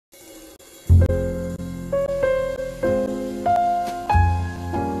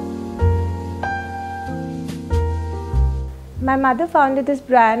My mother founded this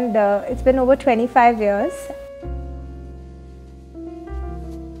brand, it's been over 25 years.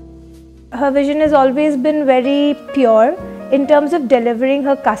 Her vision has always been very pure in terms of delivering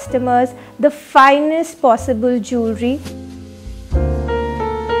her customers the finest possible jewelry.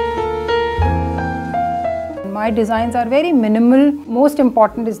 My designs are very minimal. Most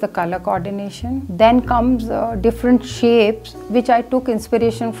important is the color coordination. Then comes different shapes, which I took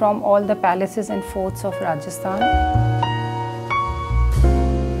inspiration from all the palaces and forts of Rajasthan.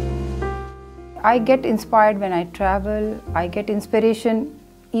 I get inspired when I travel. I get inspiration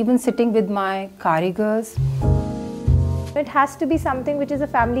even sitting with my karigars. It has to be something which is a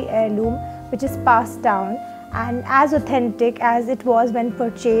family heirloom, which is passed down and as authentic as it was when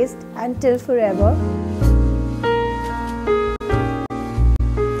purchased until forever.